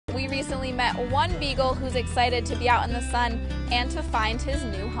finally met one beagle who's excited to be out in the sun and to find his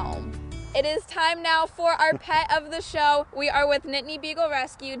new home. It is time now for our pet of the show. We are with Nittany Beagle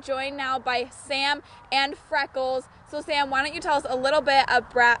Rescue, joined now by Sam and Freckles. So Sam, why don't you tell us a little bit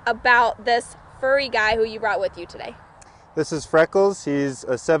about this furry guy who you brought with you today? This is Freckles. He's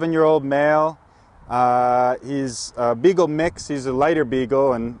a 7-year-old male. He's a beagle mix. He's a lighter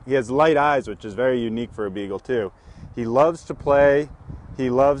beagle, and he has light eyes, which is very unique for a beagle too. He loves to play. He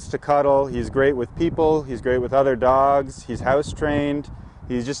loves to cuddle. He's great with people. He's great with other dogs. He's house trained.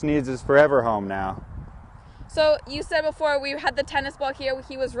 He just needs his forever home now. So you said before we had the tennis ball here.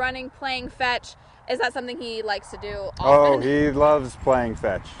 He was running, playing fetch. Is that something he likes to do often? Oh, he loves playing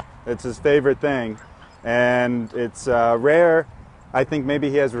fetch. It's his favorite thing. And it's rare. I think maybe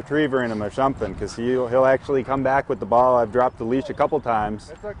he has retriever in him or something, because he'll actually come back with the ball. I've dropped the leash a couple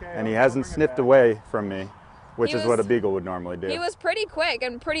times, and he hasn't sniffed away from me, which is what a beagle would normally do. He was pretty quick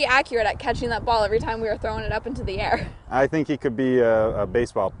and pretty accurate at catching that ball every time we were throwing it up into the air. I think he could be a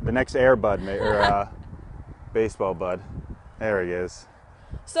baseball, the next Air Bud, or baseball bud. There he is.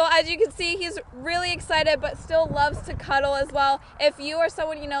 So as you can see, he's really excited, but still loves to cuddle as well. If you or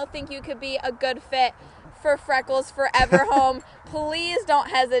someone you know think you could be a good fit for Freckles' forever home, please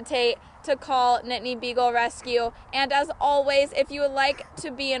don't hesitate to call Nittany Beagle Rescue. And as always, if you would like to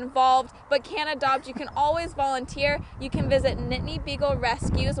be involved but can't adopt, you can always volunteer. You can visit Nittany Beagle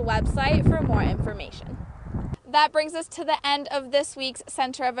Rescue's website for more information. That brings us to the end of this week's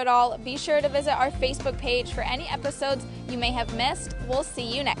Center of It All. Be sure to visit our Facebook page for any episodes you may have missed. We'll see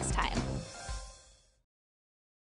you next time.